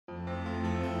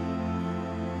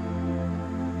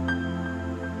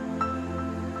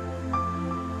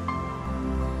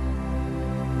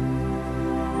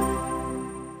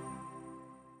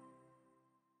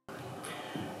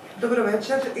Good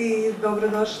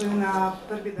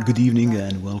evening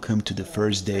and welcome to the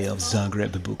first day of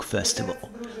Zagreb Book Festival.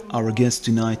 Our guest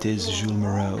tonight is Jul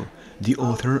Maroh, the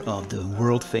author of the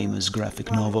world-famous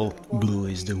graphic novel Blue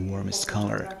is the Warmest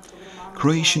Color.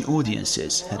 Croatian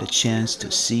audiences had a chance to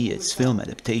see its film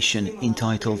adaptation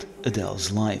entitled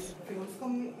Adele's Life.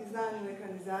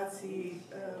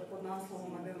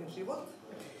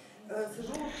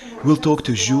 We'll talk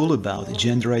to Jul about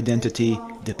gender identity,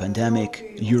 the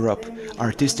pandemic, Europe,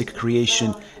 artistic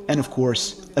creation, and of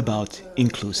course, about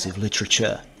inclusive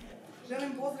literature.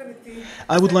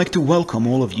 I would like to welcome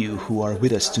all of you who are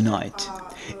with us tonight.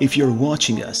 If you're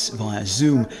watching us via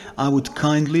Zoom, I would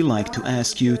kindly like to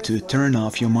ask you to turn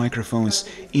off your microphones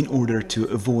in order to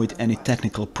avoid any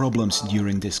technical problems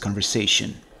during this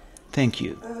conversation. Thank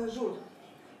you.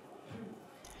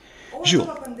 Jul,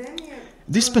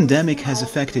 this pandemic has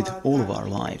affected all of our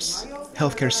lives,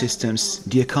 healthcare systems,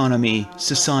 the economy,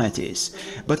 societies,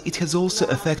 but it has also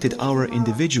affected our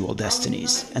individual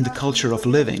destinies and the culture of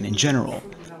living in general.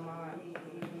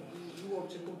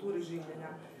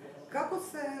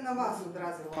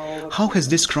 How has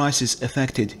this crisis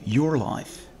affected your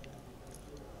life?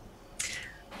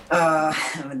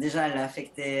 Déjà, elle a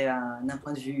affecté d'un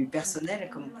point de vue personnel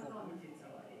comme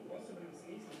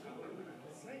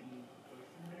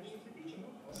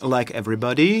Like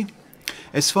everybody,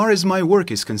 as far as my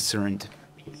work is concerned.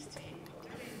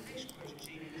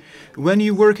 When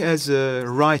you work as a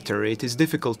writer, it is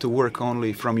difficult to work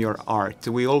only from your art.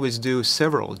 We always do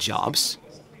several jobs.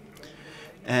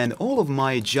 And all of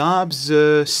my jobs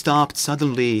stopped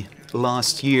suddenly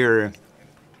last year.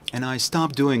 And I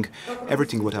stopped doing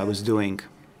everything what I was doing.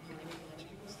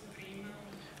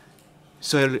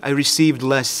 So I received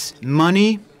less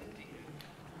money.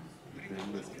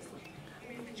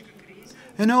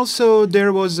 And also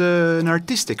there was an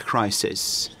artistic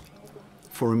crisis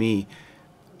for me,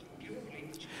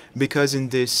 because in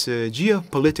this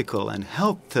geopolitical and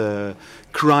health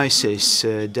crisis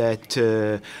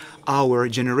that our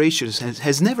generation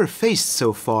has never faced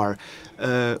so far,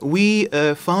 we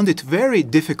found it very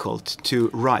difficult to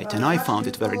write, and I found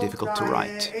it very difficult to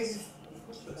write.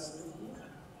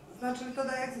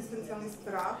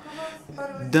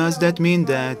 Does that mean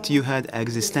that you had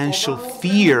existential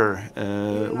fear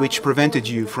which prevented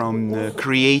you from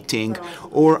creating,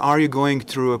 or are you going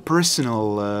through a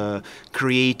personal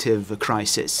creative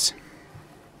crisis?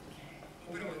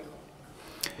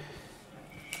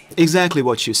 Exactly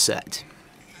what you said.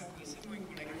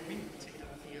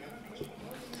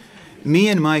 Me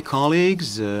and my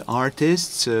colleagues,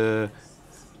 artists,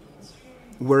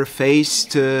 were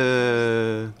faced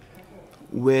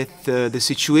with the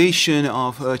situation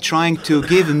of trying to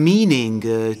give meaning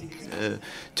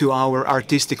to our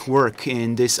artistic work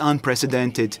in this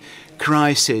unprecedented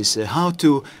crisis, how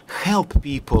to help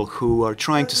people who are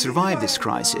trying to survive this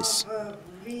crisis.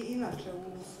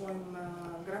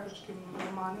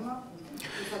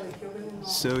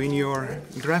 So in your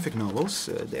graphic novels,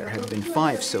 there have been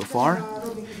 5 so far,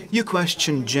 you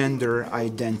question gender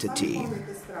identity.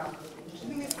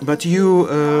 But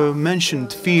you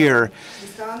mentioned fear.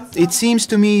 It seems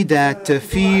to me that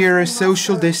fear,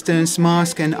 social distance,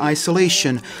 mask and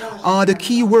isolation are the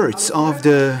key words of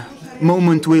the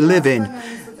moment we live in.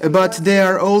 But they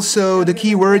are also the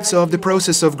key words of the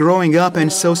process of growing up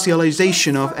and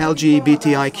socialization of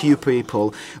LGBTIQ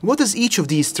people. What does each of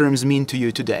these terms mean to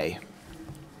you today?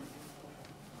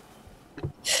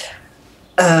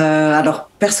 Alors,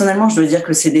 personnellement, je dois dire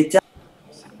que c'est des termes.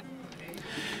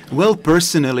 Well,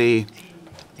 personally,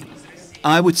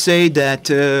 I would say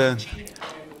that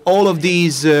all of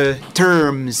these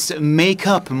terms make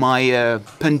up my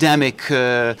pandemic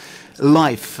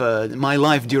life, my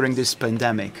life during this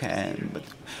pandemic.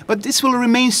 But this will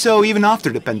remain so even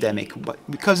after the pandemic,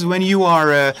 because when you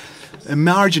are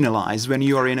marginalized, when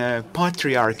you are in a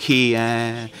patriarchy,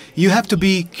 you have to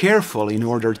be careful in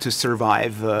order to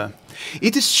survive.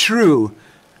 It is true,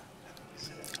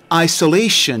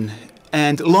 isolation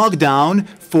and lockdown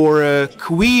for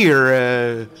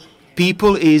queer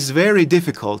people is very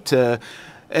difficult.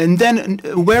 And then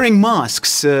wearing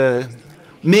masks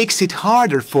makes it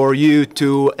harder for you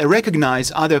to recognize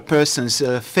other person's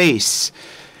face.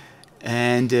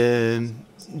 And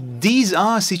these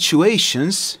are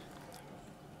situations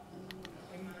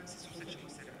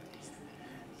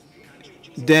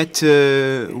that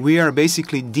we are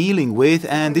basically dealing with,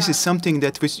 and this is something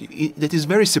that is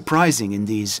very surprising in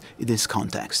this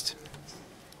context.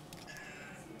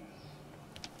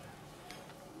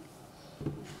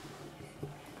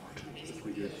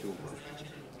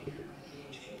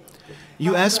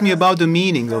 You asked me about the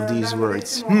meaning of these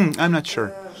words. I'm not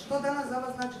sure.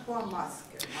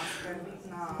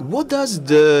 What does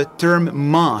the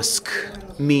term mask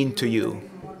mean to you?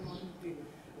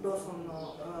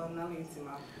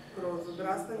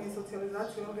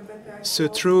 So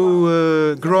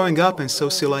through growing up and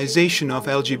socialization of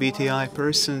LGBTI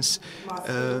persons,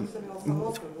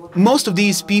 most of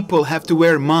these people have to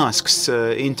wear masks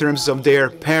in terms of their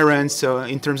parents,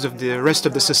 in terms of the rest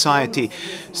of the society.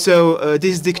 So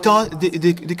this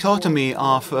dichotomy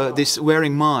of this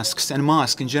wearing masks and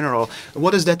masks in general,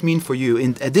 what does that mean for you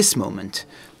at this moment?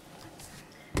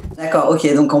 D'accord,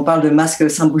 ok, donc on parle de masque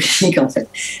symbolique en fait.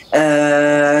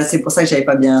 C'est pour ça que j'avais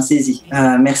pas bien saisi.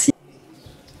 Merci.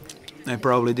 I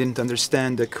probably didn't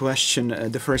understand the question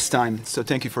the first time, so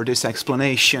thank you for this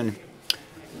explanation.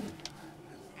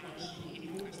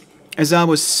 As I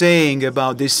was saying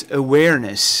about this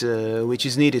awareness which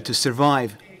is needed to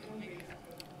survive,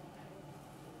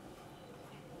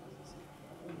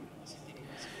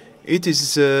 it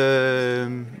is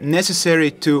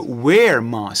necessary to wear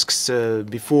masks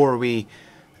before we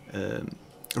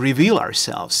reveal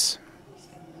ourselves.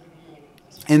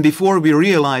 And before we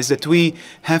realize that we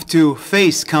have to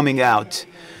face coming out,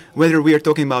 whether we are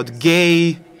talking about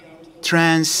gay,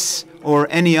 trans, or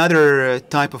any other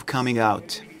type of coming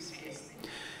out.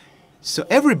 So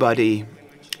everybody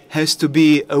has to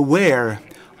be aware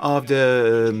of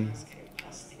the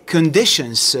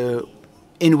conditions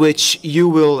in which you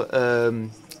will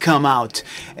come out.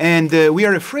 And we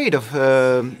are afraid of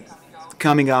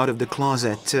coming out of the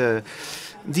closet.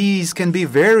 These can be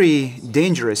very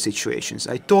dangerous situations.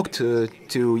 I talked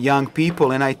to young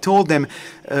people and I told them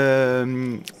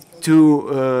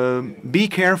to be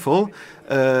careful.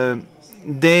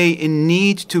 They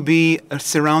need to be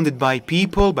surrounded by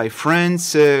people, by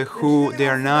friends who they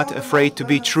are not afraid to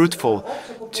be truthful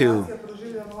to.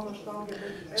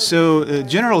 So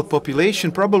general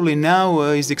population probably now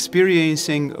is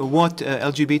experiencing what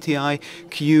LGBTIQ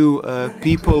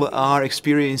people are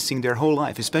experiencing their whole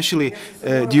life, especially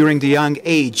during the young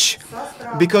age,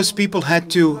 because people had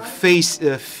to face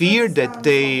fear that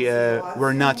they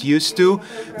were not used to.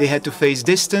 They had to face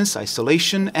distance,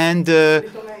 isolation, and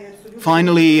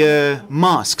finally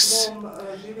masks.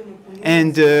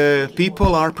 And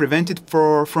people are prevented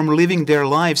from living their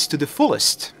lives to the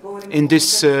fullest in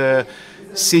this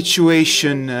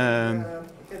situation.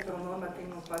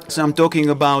 So I'm talking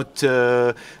about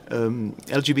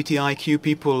LGBTIQ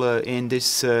people in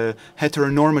this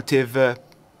heteronormative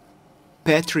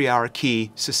patriarchy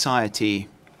society.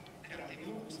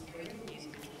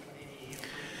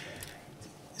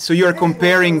 So you're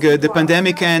comparing the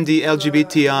pandemic and the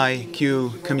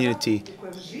LGBTIQ community.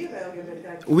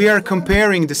 We are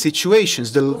comparing the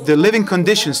situations, the living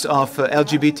conditions of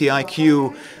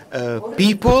LGBTIQ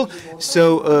people.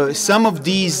 So some of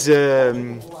these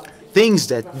things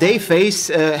that they face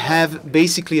have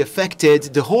basically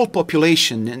affected the whole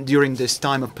population during this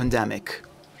time of pandemic.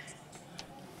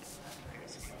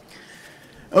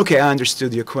 Okay, I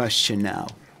understood your question now.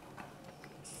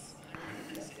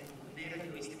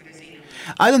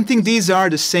 I don't think these are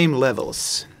the same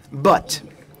levels, but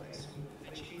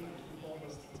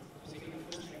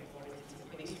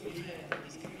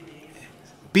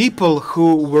people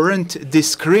who weren't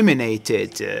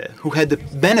discriminated, who had the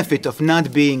benefit of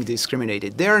not being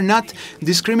discriminated, they are not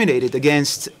discriminated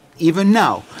against even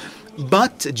now.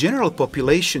 But general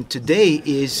population today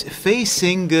is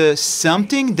facing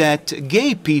something that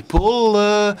gay people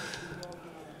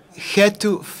had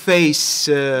to face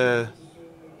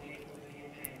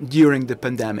during the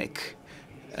pandemic.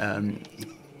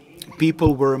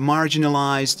 People were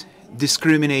marginalized,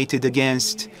 discriminated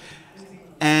against,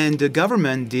 and the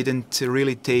government didn't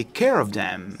really take care of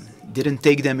them, didn't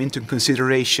take them into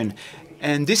consideration.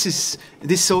 And this is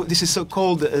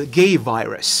so-called gay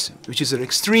virus, which is an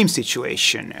extreme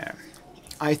situation.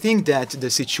 I think that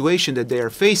the situation that they are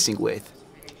facing with,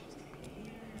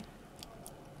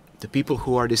 the people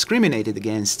who are discriminated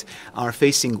against are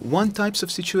facing one types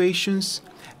of situations,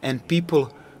 and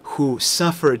people who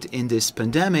suffered in this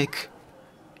pandemic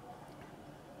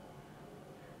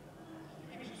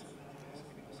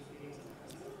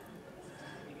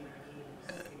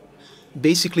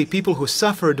basically people who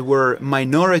suffered were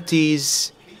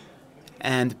minorities,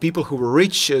 and people who were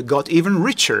rich got even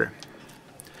richer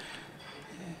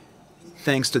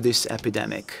thanks to this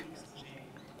epidemic.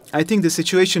 I think the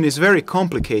situation is very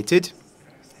complicated,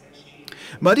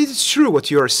 but it is true what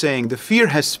you are saying. The fear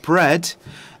has spread,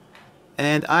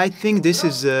 and I think this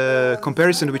is a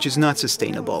comparison which is not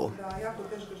sustainable.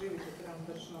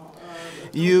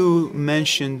 You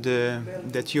mentioned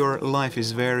that your life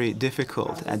is very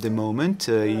difficult at the moment.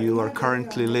 You are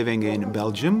currently living in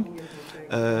Belgium.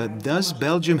 Does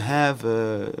Belgium have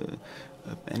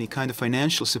any kind of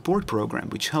financial support program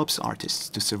which helps artists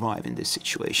to survive in this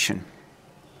situation?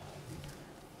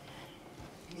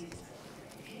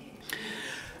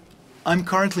 I'm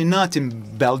currently not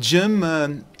in Belgium.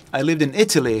 I lived in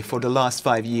Italy for the last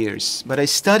 5 years, but I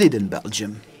studied in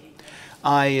Belgium.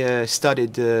 I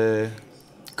studied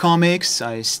comics.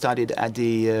 I studied at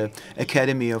the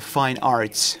Academy of Fine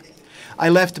Arts. I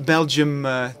left Belgium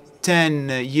 10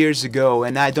 years ago,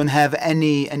 and I don't have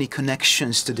any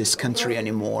connections to this country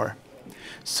anymore.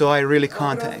 So I really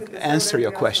can't answer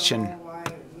your question.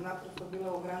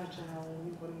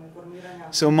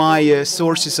 So my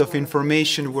sources of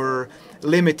information were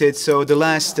limited. So the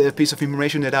last piece of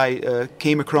information that I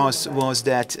came across was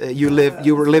that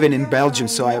you were living in Belgium.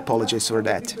 So I apologize for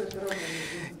that.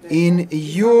 In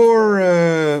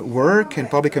your work and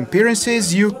public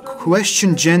appearances, you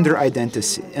question gender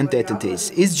identities.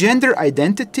 Is gender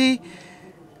identity,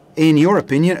 in your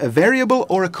opinion, a variable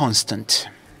or a constant?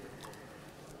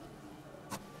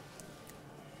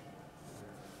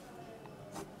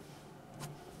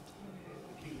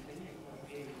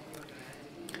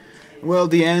 Well,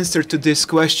 the answer to this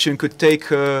question could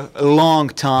take a long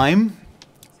time.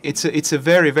 It's a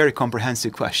very, very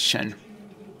comprehensive question.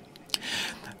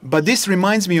 But this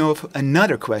reminds me of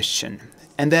another question,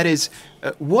 and that is,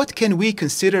 what can we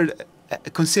consider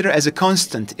as a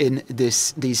constant in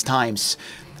these times?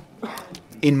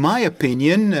 In my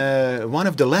opinion, one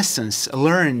of the lessons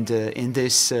learned in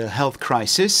this health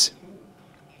crisis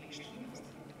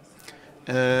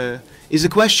is a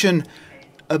question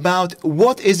about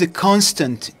what is a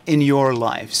constant in your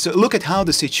life. So look at how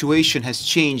the situation has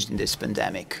changed in this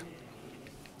pandemic.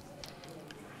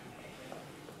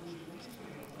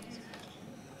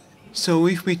 So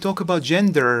if we talk about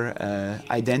gender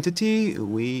identity,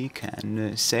 we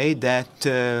can say that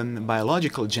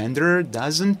biological gender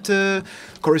doesn't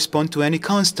correspond to any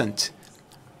constant.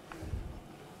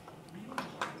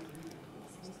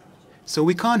 So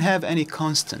we can't have any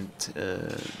constant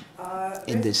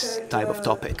in this type of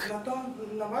topic.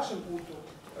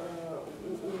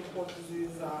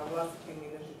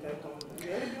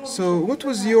 So what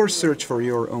was your search for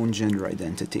your own gender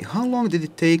identity? How long did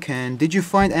it take, and did you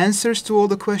find answers to all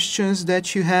the questions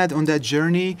that you had on that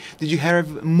journey? Did you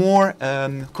have more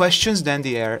questions than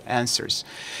the answers?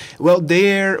 Well,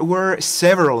 there were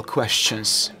several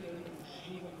questions.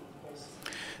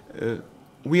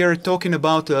 We are talking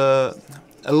about a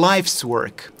life's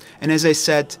work. And as I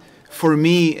said, for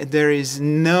me, there is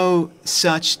no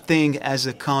such thing as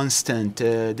a constant.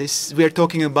 We are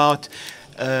talking about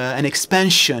an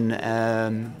expansion,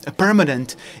 a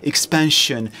permanent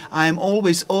expansion. I'm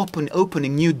always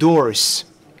opening new doors,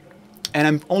 and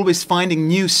I'm always finding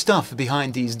new stuff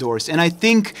behind these doors. And I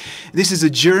think this is a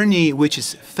journey which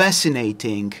is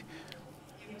fascinating.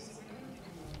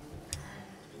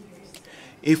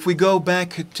 If we go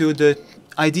back to the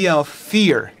idea of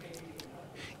fear,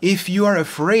 if you are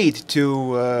afraid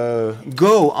to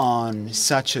go on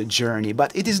such a journey,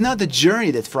 but it is not the journey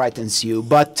that frightens you,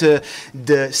 but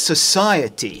the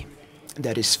society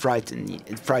that is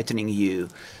frightening you.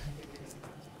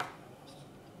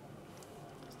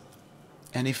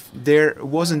 And if there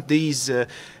wasn't these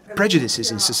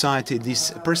prejudices in society,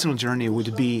 this personal journey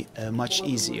would be much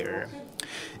easier.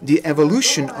 The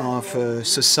evolution of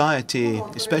society,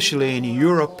 especially in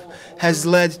Europe, has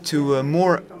led to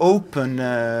more open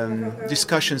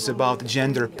discussions about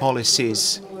gender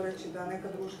policies.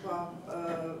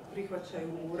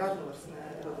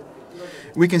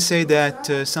 We can say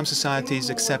that some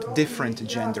societies accept different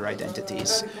gender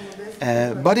identities.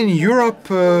 But in Europe,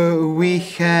 we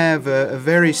have a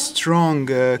very strong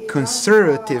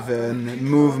conservative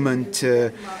movement,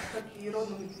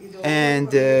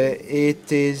 and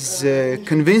it is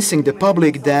convincing the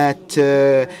public that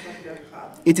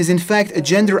it is in fact a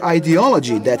gender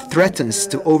ideology that threatens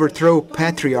to overthrow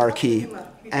patriarchy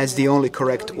as the only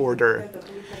correct order.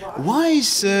 Why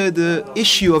is the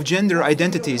issue of gender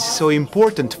identities so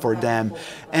important for them?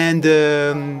 And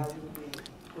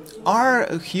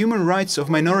are human rights of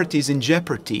minorities in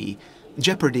jeopardy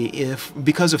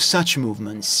because of such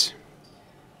movements,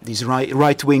 these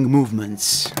right-wing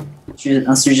movements?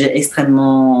 Un sujet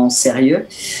extrêmement sérieux.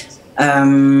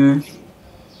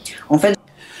 En fait,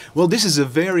 well, this is a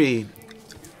very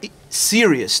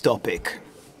serious topic,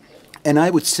 and I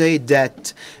would say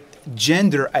that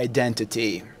gender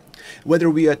identity, whether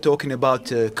we are talking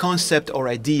about a concept or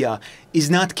idea, is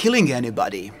not killing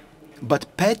anybody, but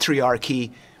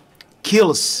patriarchy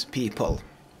kills people.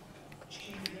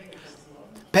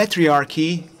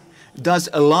 Patriarchy does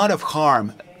a lot of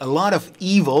harm, a lot of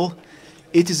evil,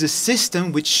 It is a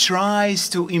system which tries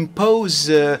to impose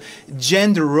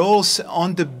gender roles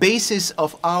on the basis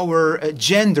of our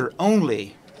gender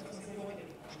only,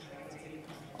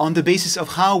 on the basis of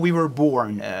how we were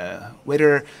born,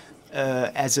 whether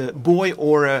as a boy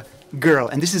or a girl.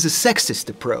 And this is a sexist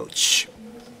approach.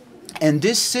 And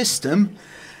this system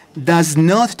does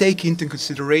not take into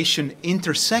consideration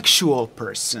intersexual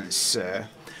persons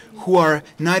who are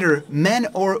neither men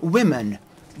or women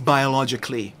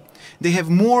biologically. They have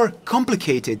more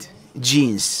complicated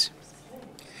genes.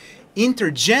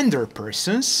 Intergender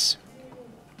persons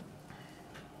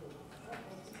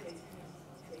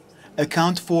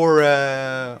account for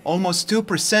almost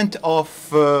 2%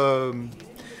 of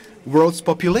world's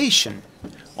population,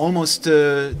 almost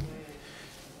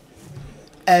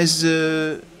as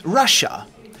Russia.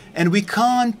 And we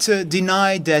can't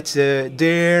deny that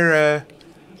there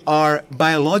are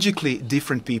biologically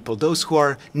different people, those who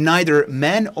are neither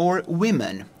men or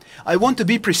women. I want to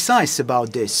be precise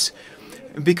about this,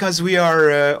 because we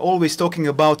are always talking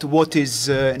about what is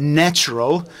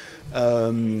natural,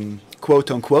 quote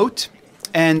unquote,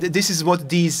 and this is what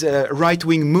these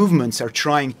right-wing movements are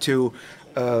trying to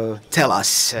tell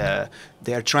us.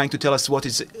 They are trying to tell us what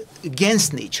is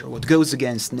against nature, what goes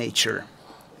against nature.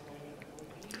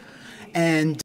 And